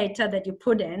the data that you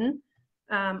put in,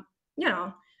 you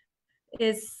know,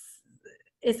 is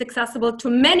accessible to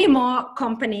many more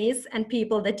companies and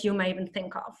people that you may even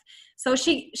think of. So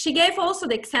she gave also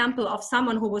the example of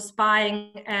someone who was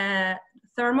buying a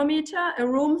thermometer, a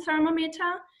room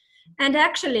thermometer. And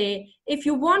actually, if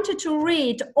you wanted to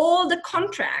read all the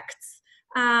contracts,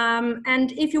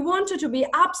 and if you wanted to be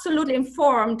absolutely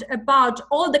informed about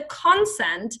all the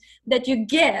consent that you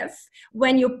give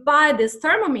when you buy this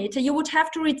thermometer, you would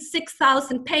have to read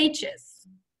 6,000 pages.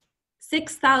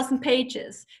 6,000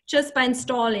 pages just by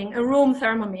installing a room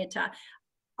thermometer.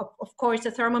 Of course,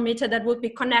 a thermometer that would be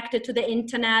connected to the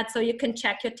internet so you can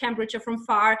check your temperature from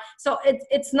far. So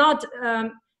it's not...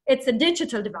 it's a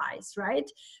digital device, right?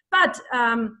 But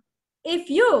if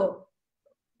you,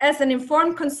 as an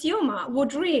informed consumer,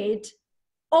 would read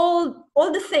all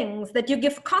the things that you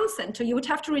give consent to, you would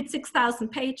have to read 6,000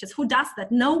 pages. Who does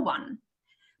that? No one.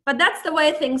 But that's the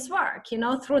way things work, you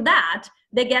know. Through that,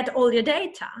 they get all your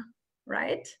data,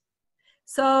 right?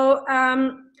 So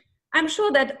I'm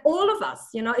sure that all of us,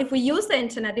 you know, if we use the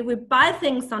internet, if we buy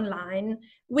things online,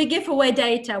 we give away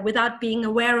data without being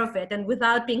aware of it and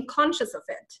without being conscious of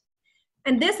it.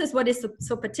 And this is what is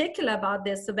so particular about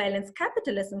this surveillance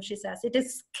capitalism, she says. It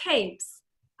escapes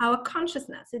our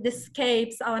consciousness. It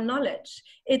escapes our knowledge.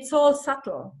 It's all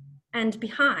subtle and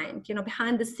behind, you know,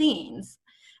 behind the scenes.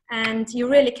 and you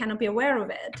really cannot be aware of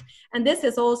it. And this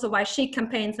is also why she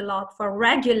campaigns a lot for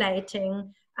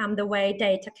regulating the way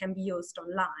data can be used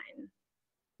online,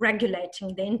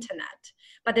 regulating the internet.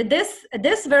 But at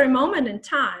this very moment in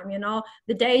time, you know,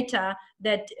 the data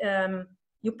that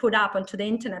you put up onto the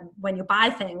internet when you buy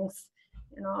things,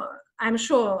 you know, I'm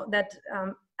sure that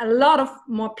a lot of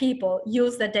more people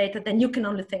use the data than you can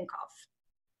only think of.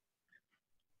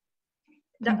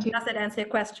 Does that answer your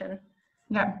question?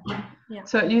 Yeah. Yeah.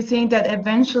 So you think that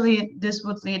eventually this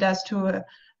would lead us to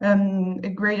a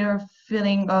greater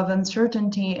feeling of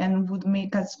uncertainty and would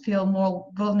make us feel more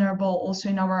vulnerable also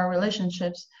in our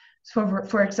relationships? So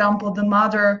for example, the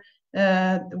mother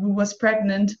who was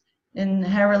pregnant in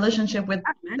her relationship with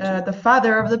the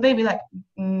father of the baby, like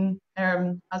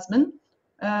her husband,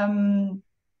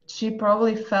 she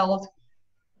probably felt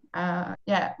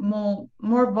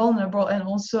more vulnerable, and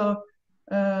also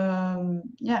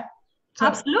So,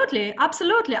 absolutely.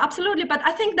 But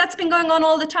I think that's been going on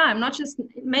all the time, not just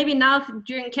maybe now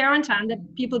during quarantine that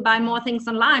people buy more things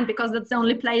online because that's the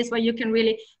only place where you can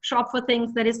really shop for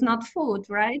things that is not food,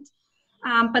 right?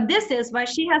 But this is why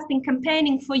she has been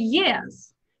campaigning for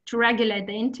years to regulate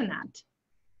the internet.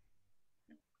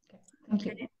 Thank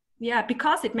you. Yeah,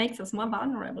 because it makes us more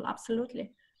vulnerable,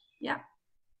 absolutely. Yeah.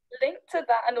 Linked to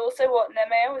that, and also what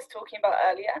Nemea was talking about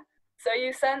earlier. So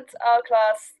you sent our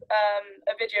class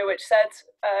a video which said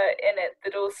in it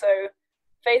that also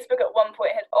Facebook at one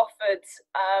point had offered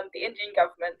the Indian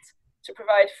government to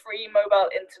provide free mobile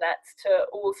internet to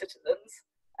all citizens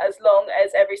as long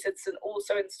as every citizen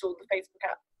also installed the Facebook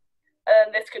app.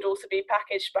 And this could also be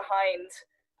packaged behind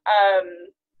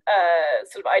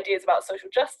sort of ideas about social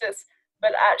justice,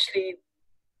 but actually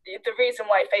the reason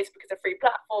why Facebook is a free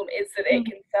platform is that it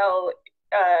can sell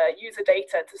user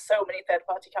data to so many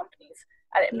third-party companies,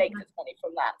 and it makes its money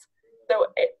from that. So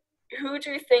who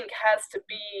do you think has to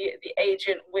be the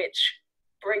agent which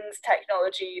brings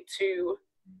technology to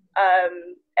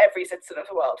every citizen of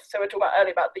the world? So we're talking about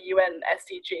earlier about the UN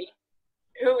SDG.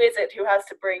 Who is it who has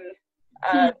to bring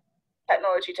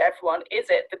technology to everyone? Is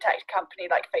it the tech company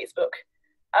like Facebook?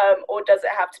 Or does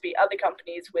it have to be other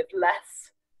companies with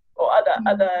less, or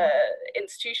other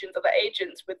institutions, other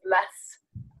agents with less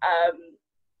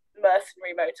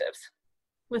mercenary motives?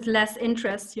 With less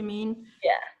interest, you mean?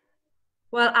 Yeah.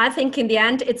 Well, I think in the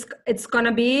end, it's going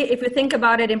to be, if you think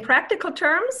about it in practical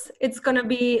terms, it's going to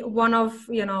be one of,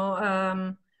 you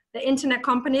know, the internet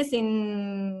companies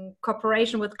in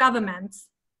cooperation with governments.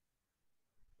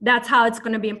 That's how it's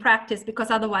going to be in practice, because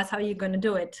otherwise, how are you going to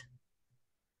do it?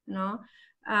 You know,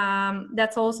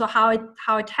 that's also how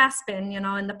it has been, you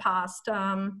know, in the past,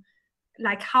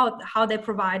 like how they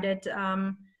provided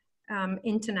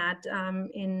internet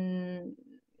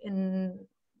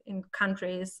in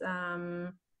countries,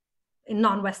 in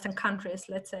non-Western countries,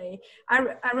 let's say.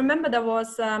 I remember there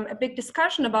was a big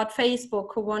discussion about Facebook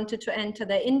who wanted to enter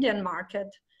the Indian market,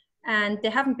 and they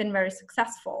haven't been very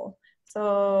successful.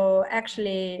 So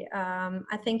actually,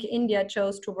 I think India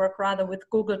chose to work rather with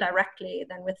Google directly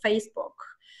than with Facebook.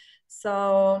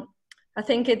 So I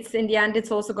think it's, in the end,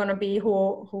 it's also going to be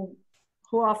who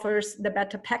offers the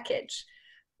better package.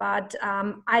 But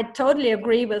I totally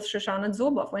agree with Shoshana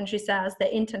Zuboff when she says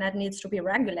the internet needs to be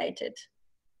regulated.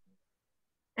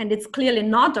 And it's clearly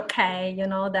not okay, you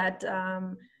know, that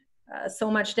so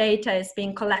much data is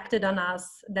being collected on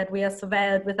us, that we are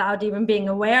surveilled without even being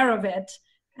aware of it.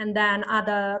 And then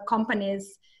other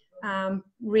companies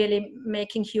really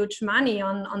making huge money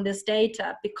on this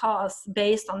data, because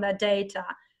based on that data,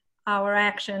 our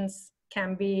actions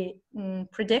can be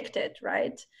predicted,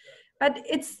 right? But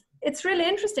it's really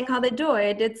interesting how they do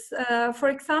it. It's, for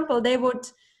example,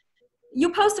 you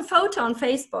post a photo on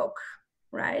Facebook,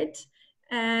 right?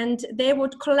 And they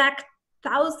would collect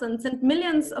thousands and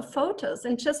millions of photos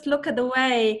and just look at the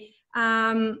way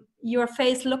your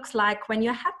face looks like when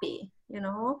you're happy, you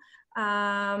know,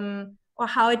 or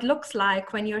how it looks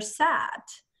like when you're sad.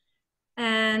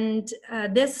 And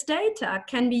this data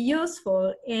can be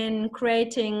useful in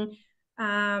creating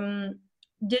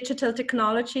digital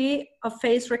technology of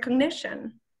face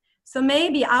recognition. So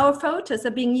maybe our photos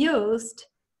are being used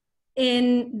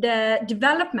in the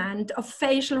development of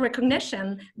facial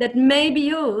recognition that may be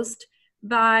used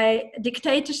by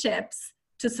dictatorships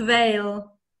to surveil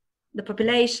the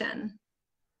population,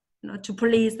 you know, to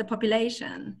police the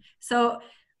population. So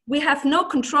we have no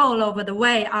control over the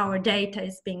way our data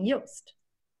is being used.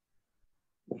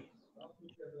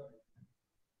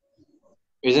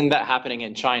 Isn't that happening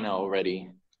in China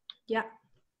already? Yeah.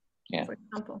 Yeah. For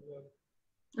example.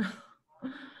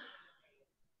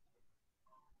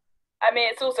 I mean,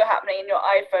 it's also happening in your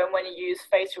iPhone when you use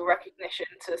facial recognition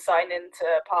to sign into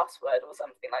a password or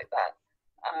something like that.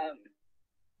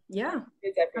 Yeah,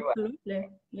 it's everywhere. Absolutely.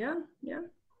 Yeah, yeah.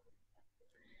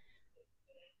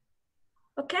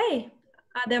 Okay,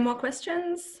 are there more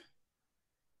questions?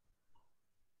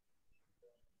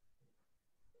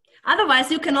 Otherwise,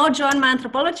 you can all join my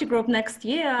anthropology group next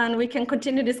year and we can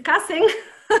continue discussing.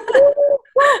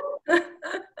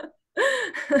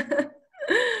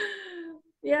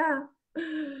 Yeah.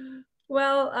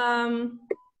 Well,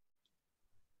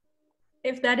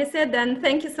 if that is it, then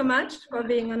thank you so much for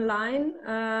being online.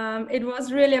 It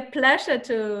was really a pleasure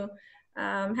to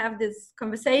have this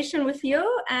conversation with you.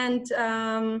 And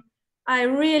I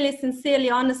really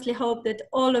sincerely, honestly hope that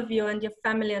all of you and your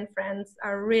family and friends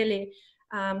are really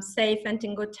safe and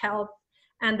in good health.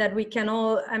 And that we can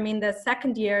all, I mean, the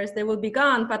second years, they will be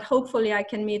gone, but hopefully I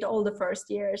can meet all the first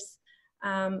years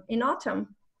in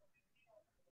autumn.